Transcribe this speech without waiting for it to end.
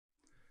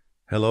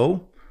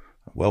Hello,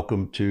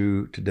 welcome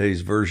to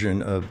today's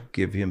version of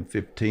Give Him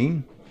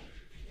 15.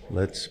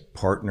 Let's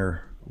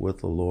partner with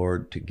the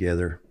Lord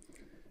together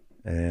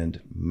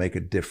and make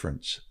a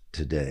difference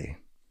today.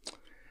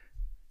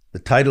 The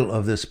title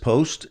of this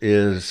post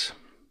is,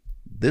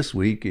 This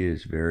Week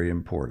is Very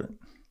Important.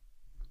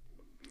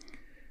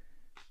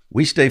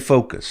 We stay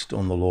focused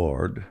on the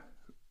Lord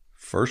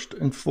first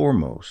and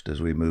foremost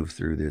as we move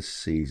through this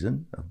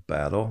season of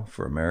battle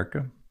for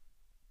America.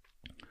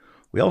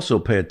 We also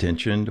pay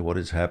attention to what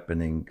is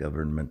happening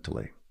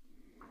governmentally.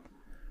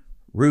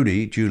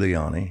 Rudy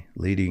Giuliani,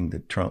 leading the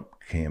Trump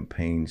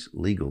campaign's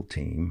legal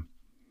team,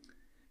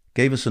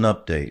 gave us an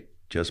update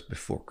just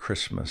before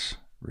Christmas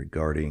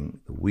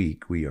regarding the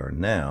week we are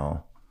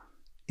now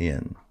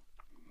in.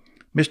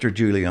 Mr.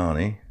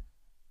 Giuliani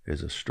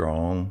is a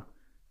strong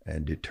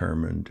and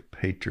determined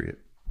patriot.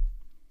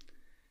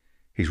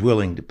 He's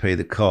willing to pay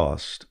the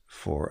cost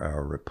for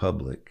our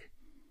republic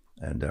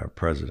and our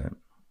president.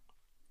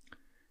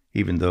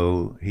 Even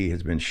though he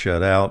has been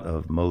shut out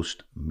of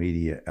most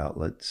media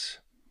outlets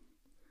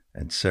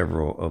and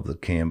several of the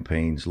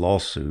campaign's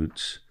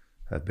lawsuits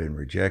have been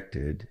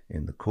rejected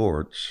in the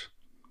courts,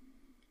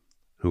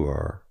 who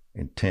are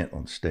intent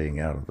on staying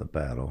out of the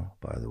battle,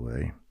 by the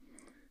way,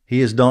 he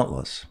is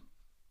dauntless.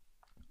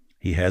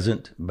 He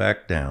hasn't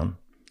backed down.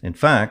 In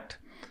fact,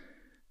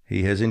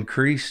 he has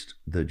increased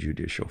the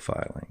judicial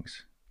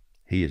filings.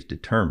 He is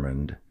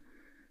determined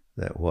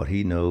that what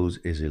he knows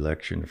is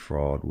election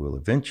fraud will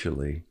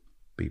eventually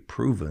be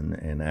proven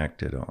and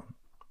acted on.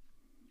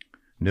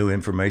 New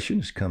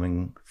information is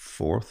coming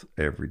forth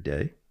every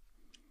day.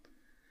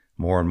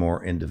 More and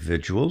more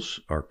individuals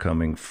are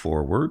coming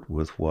forward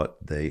with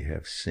what they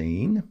have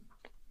seen.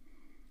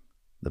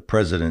 The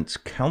president's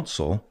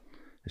counsel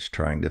is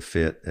trying to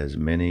fit as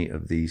many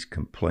of these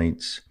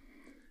complaints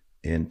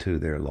into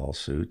their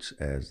lawsuits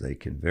as they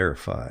can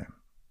verify.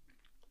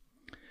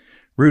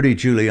 Rudy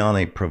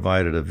Giuliani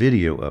provided a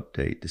video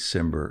update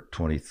December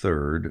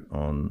 23rd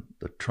on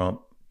the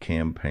Trump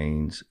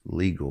campaign's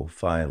legal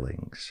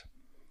filings.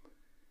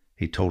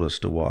 He told us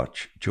to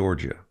watch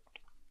Georgia,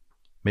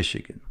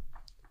 Michigan,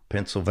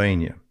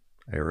 Pennsylvania,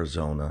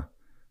 Arizona,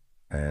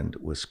 and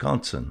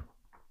Wisconsin,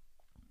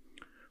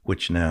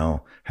 which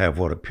now have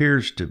what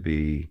appears to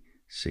be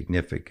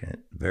significant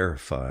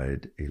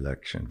verified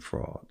election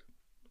fraud.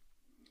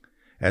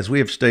 As we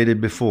have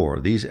stated before,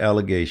 these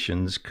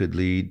allegations could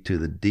lead to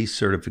the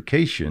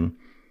decertification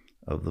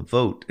of the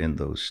vote in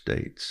those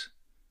states.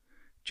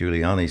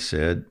 Giuliani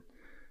said,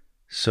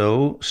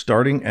 "So,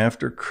 starting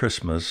after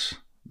Christmas,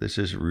 this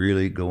is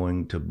really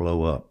going to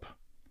blow up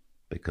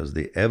because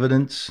the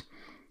evidence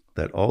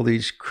that all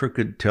these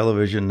crooked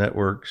television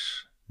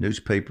networks,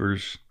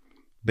 newspapers,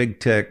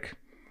 big tech,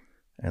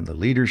 and the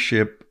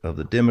leadership of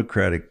the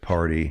Democratic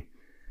Party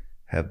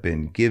have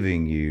been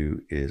giving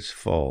you is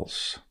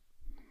false.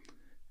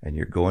 And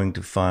you're going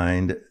to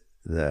find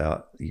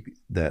that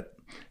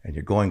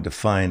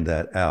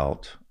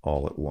out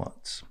all at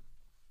once.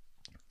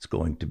 It's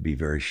going to be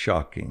very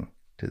shocking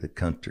to the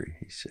country,"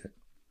 he said.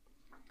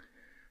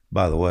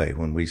 By the way,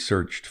 when we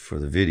searched for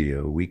the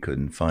video, we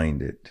couldn't find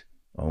it.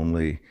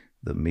 Only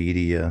the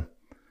media,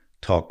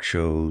 talk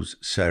shows,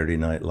 Saturday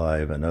Night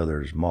Live, and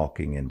others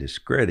mocking and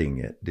discrediting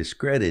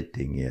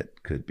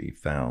it could be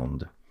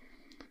found.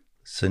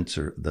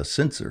 The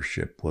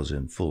censorship was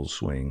in full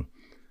swing.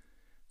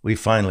 We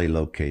finally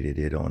located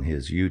it on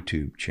his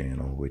YouTube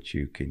channel, which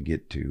you can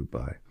get to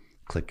by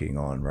clicking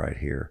on right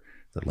here,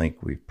 the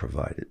link we've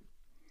provided.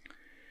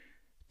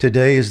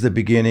 Today is the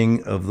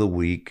beginning of the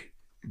week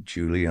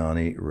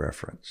Giuliani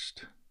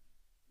referenced.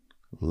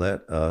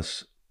 Let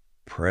us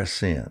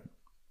press in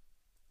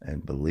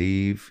and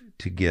believe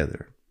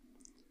together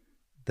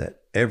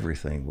that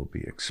everything will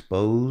be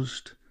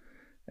exposed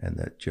and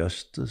that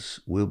justice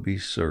will be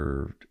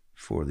served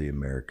for the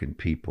American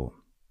people.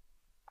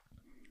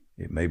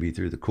 It may be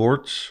through the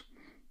courts,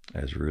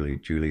 as really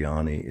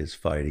Giuliani is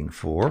fighting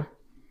for,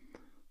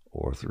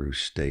 or through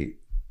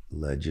state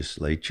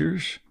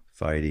legislatures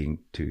fighting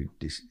to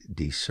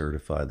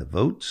decertify the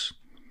votes.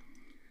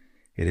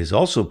 It is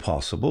also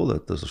possible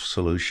that the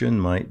solution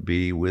might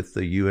be with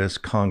the U.S.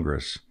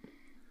 Congress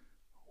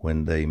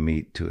when they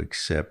meet to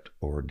accept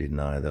or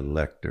deny the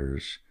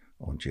electors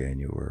on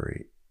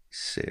January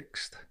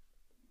 6th.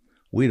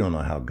 We don't know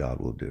how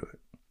God will do it,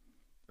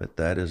 but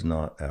that is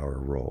not our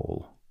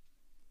role.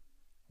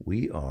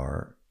 We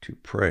are to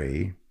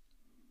pray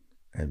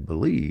and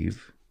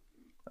believe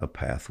a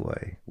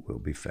pathway will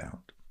be found.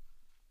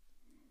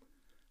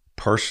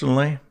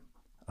 Personally,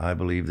 I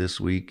believe this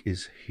week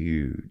is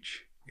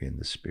huge in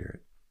the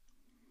Spirit.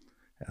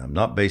 And I'm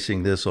not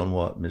basing this on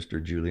what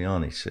Mr.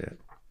 Giuliani said.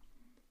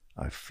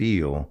 I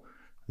feel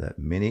that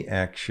many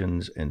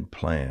actions and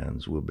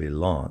plans will be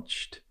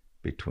launched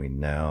between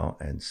now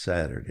and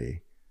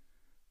Saturday,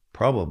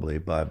 probably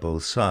by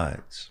both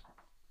sides.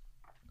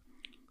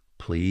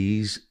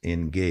 Please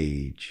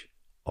engage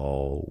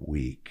all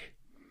week.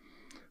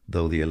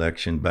 Though the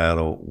election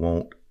battle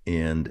won't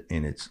end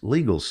in its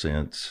legal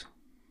sense,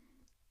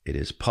 it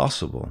is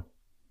possible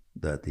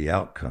that the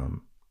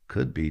outcome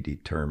could be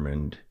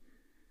determined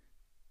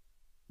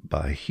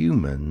by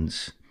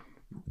humans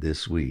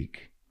this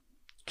week,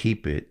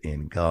 keep it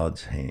in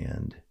God's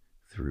hand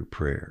through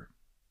prayer.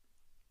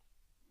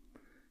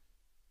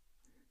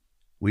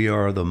 We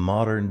are the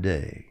modern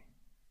day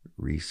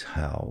Rees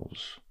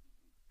Howells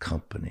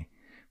company.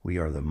 We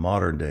are the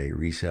modern day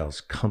Rees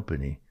Howells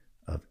company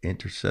of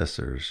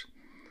intercessors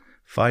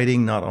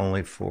fighting not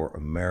only for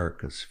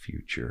America's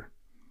future,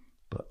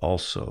 but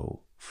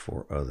also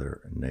for other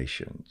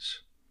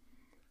nations.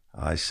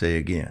 I say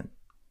again,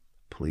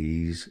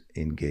 please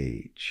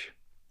engage.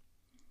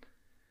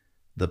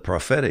 The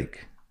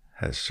prophetic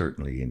has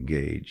certainly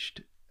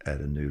engaged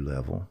at a new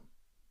level.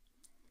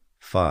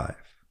 5.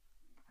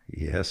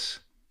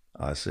 Yes,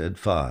 I said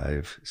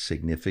 5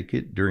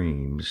 significant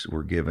dreams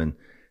were given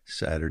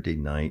Saturday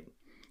night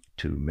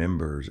to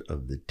members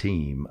of the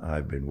team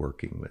I've been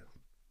working with.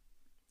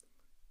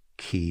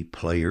 Key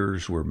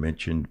players were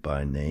mentioned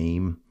by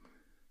name,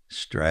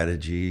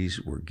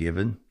 strategies were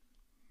given,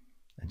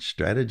 and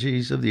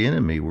strategies of the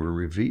enemy were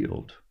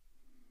revealed.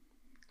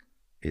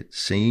 It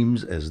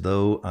seems as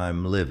though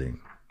I'm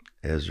living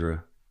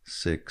Ezra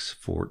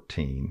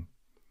 6:14.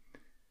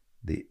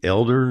 The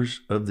elders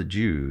of the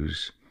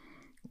Jews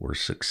were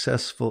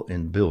successful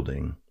in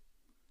building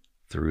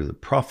through the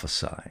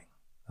prophesying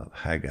of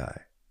Haggai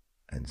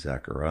and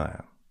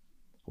Zechariah.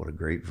 What a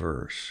great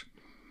verse.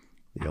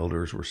 The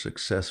elders were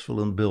successful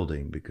in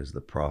building because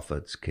the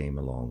prophets came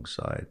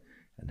alongside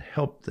and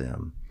helped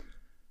them,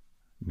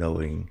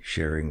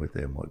 sharing with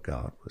them what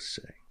God was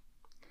saying.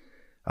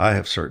 I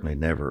have certainly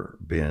never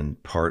been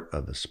part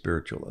of a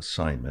spiritual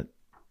assignment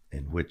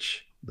in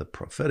which the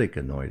prophetic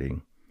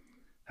anointing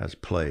has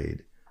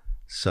played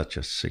such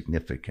a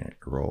significant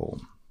role.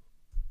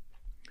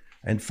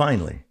 And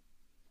finally,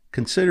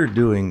 consider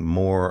doing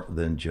more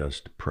than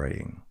just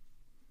praying.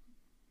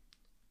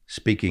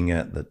 Speaking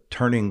at the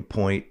Turning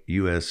Point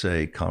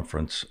USA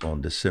conference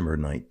on December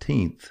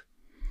 19th,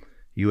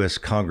 U.S.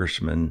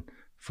 Congressman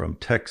from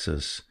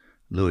Texas,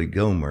 Louis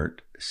Gohmert,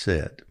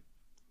 said,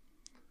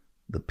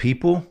 "The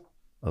people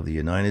of the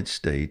United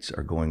States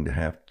are going to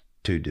have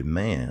to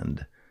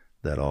demand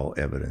that all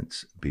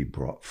evidence be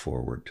brought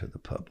forward to the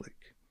public.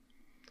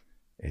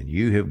 And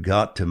you have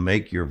got to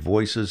make your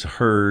voices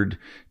heard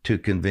to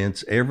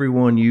convince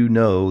everyone you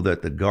know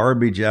that the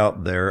garbage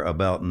out there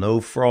about no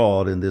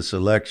fraud in this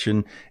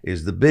election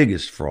is the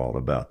biggest fraud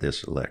about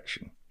this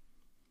election."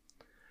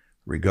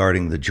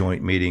 Regarding the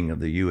joint meeting of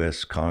the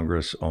U.S.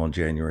 Congress on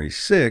January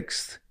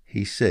 6th,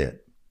 he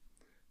said,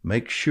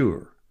 "Make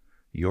sure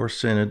your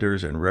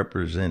senators and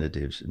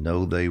representatives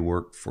know they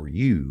work for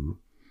you,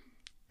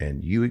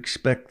 and you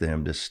expect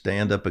them to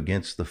stand up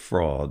against the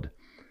fraud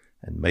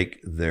and make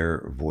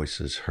their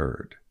voices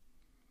heard.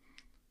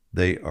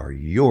 They are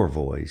your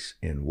voice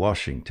in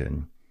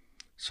Washington,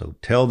 so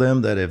tell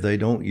them that if they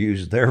don't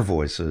use their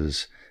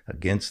voices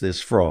against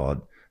this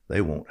fraud,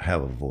 they won't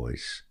have a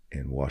voice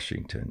in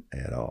Washington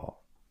at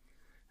all."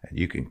 And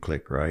you can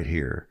click right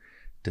here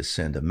to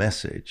send a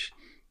message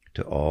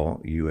to all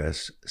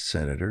U.S.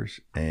 senators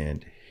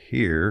and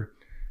here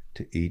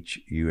to each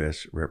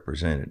U.S.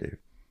 representative,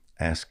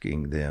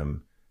 asking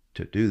them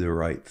to do the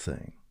right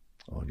thing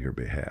on your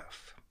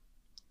behalf.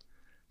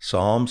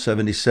 Psalm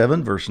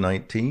 77, verse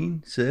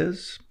 19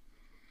 says,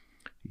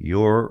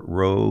 "Your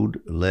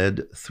road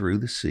led through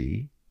the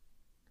sea,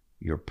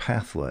 your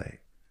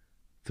pathway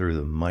through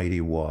the mighty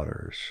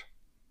waters."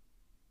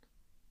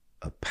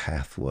 A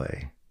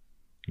pathway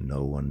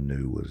no one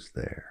knew was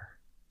there.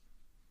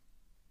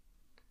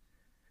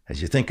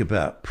 As you think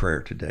about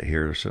prayer today,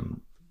 here are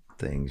some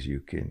things you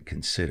can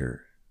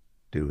consider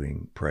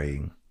doing,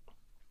 praying.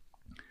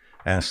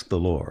 Ask the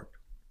Lord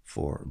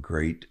for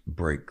great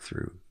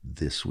breakthrough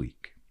this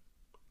week.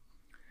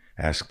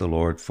 Ask the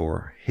Lord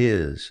for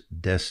His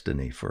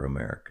destiny for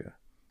America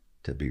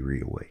to be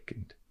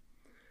reawakened.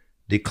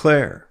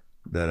 Declare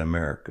that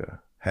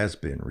America has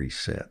been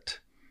reset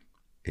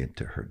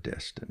into her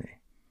destiny.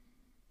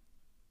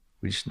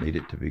 We just need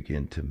it to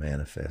begin to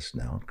manifest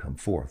now and come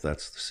forth.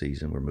 That's the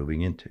season we're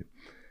moving into.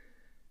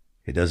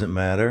 It doesn't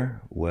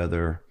matter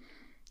whether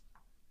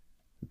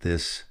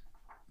this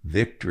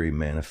victory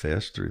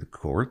manifests through the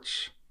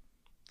courts,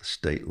 the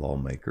state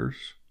lawmakers,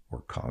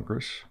 or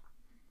Congress.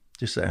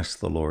 Just ask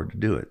the Lord to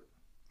do it.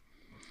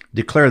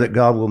 Declare that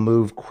God will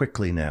move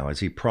quickly now, as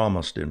He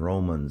promised in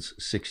Romans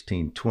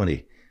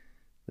 16:20.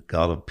 The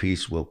God of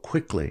peace will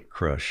quickly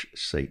crush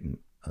Satan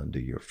under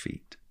your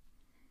feet.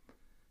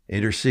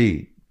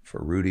 Intercede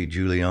for Rudy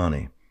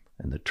Giuliani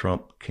and the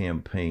Trump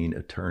campaign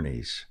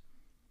attorneys.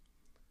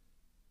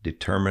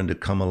 Determined to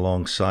come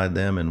alongside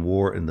them in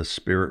war in the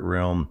spirit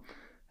realm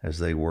as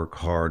they work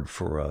hard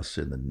for us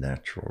in the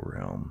natural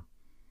realm.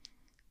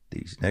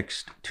 These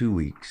next 2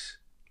 weeks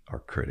are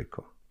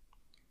critical.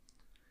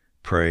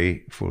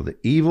 Pray for the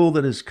evil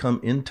that has come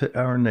into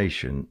our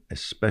nation,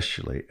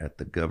 especially at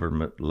the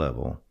government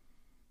level,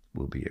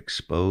 will be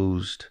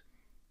exposed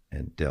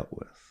and dealt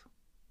with.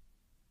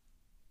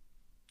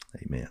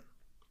 Amen.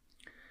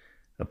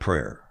 A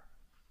prayer.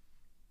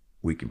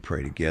 We can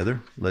pray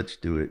together. Let's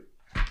do it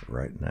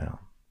right now.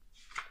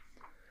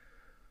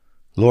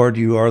 Lord,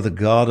 you are the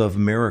God of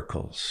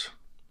miracles.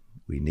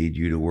 We need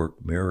you to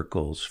work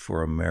miracles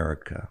for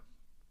America.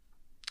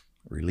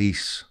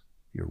 Release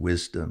your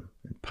wisdom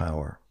and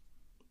power.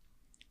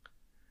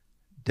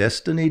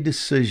 Destiny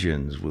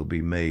decisions will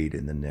be made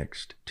in the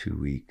next 2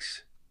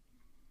 weeks.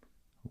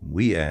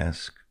 We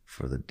ask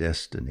for the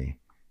destiny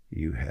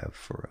you have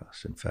for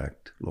us. In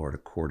fact, Lord,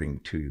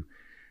 according to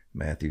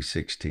Matthew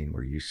 16,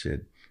 where you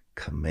said,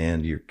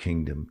 command your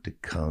kingdom to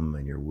come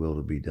and your will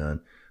to be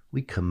done,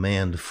 we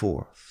command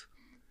forth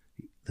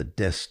the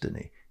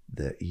destiny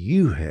that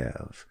you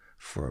have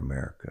for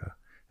America.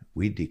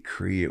 We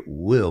decree it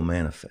will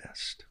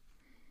manifest.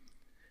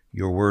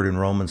 Your word in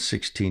Romans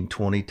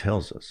 16:20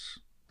 tells us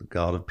the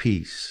God of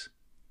peace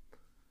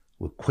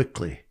will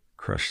quickly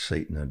crush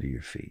Satan under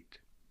your feet.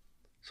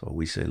 So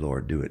we say,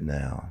 Lord, do it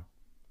now.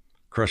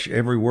 Crush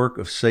every work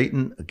of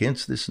Satan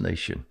against this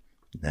nation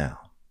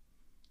now.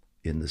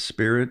 In the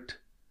Spirit,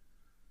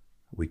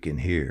 we can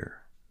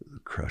hear the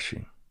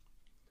crushing.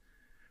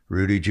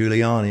 Rudy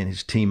Giuliani and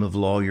his team of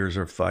lawyers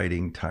are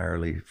fighting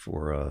tirelessly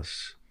for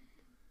us.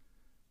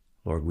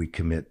 Lord, we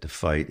commit to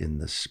fight in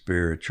the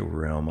spiritual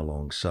realm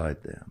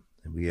alongside them.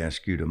 And we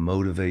ask you to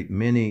motivate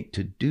many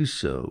to do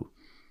so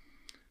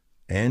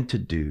and to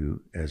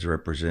do as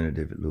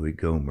Representative Louis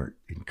Gohmert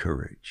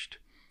encouraged,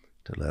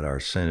 to let our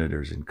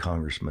senators and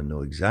congressmen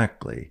know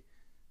exactly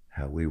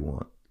how we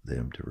want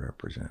them to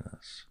represent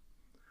us.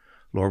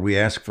 Lord, we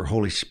ask for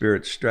Holy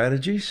Spirit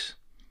strategies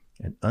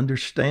and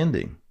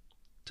understanding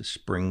to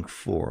spring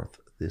forth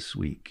this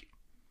week.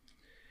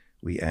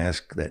 We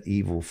ask that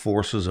evil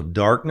forces of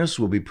darkness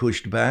will be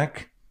pushed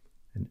back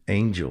and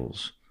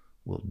angels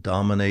will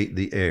dominate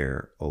the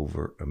air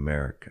over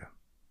America.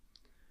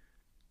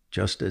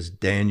 Just as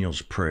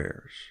Daniel's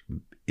prayers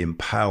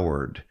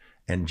empowered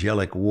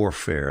angelic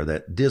warfare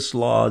that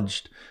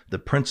dislodged the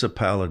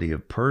principality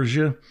of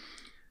Persia,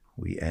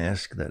 we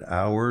ask that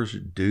ours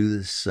do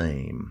the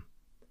same.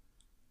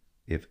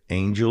 If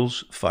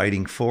angels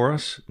fighting for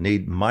us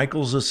need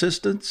Michael's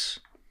assistance,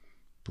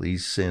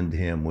 please send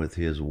him with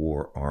his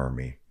war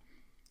army.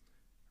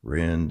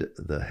 Rend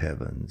the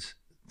heavens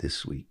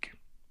this week.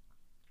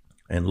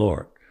 And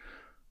Lord,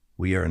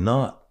 we are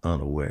not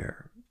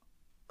unaware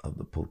of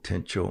the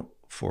potential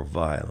for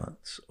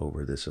violence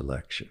over this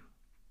election.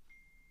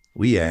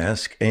 We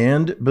ask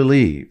and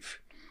believe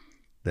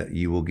that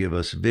you will give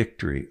us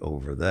victory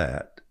over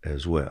that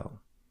as well.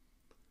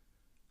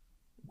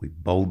 We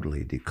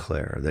boldly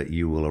declare that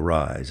you will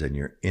arise and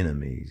your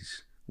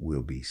enemies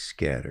will be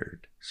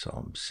scattered.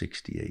 Psalm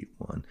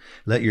 68:1.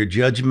 Let your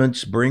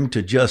judgments bring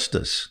to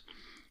justice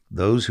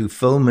those who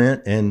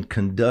foment and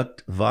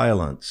conduct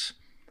violence,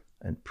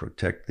 and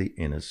protect the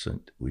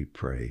innocent, we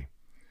pray.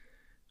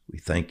 We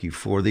thank you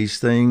for these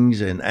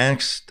things and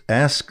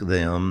ask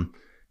them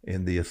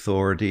in the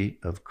authority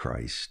of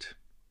Christ.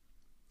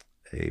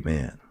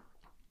 Amen.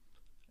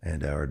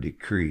 And our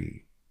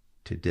decree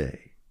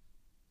today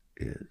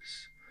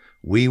is,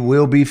 we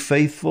will be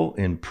faithful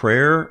in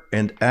prayer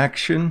and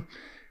action,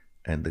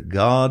 and the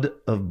God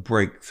of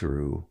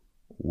breakthrough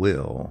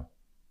will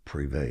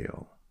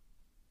prevail.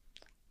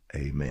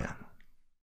 Amen.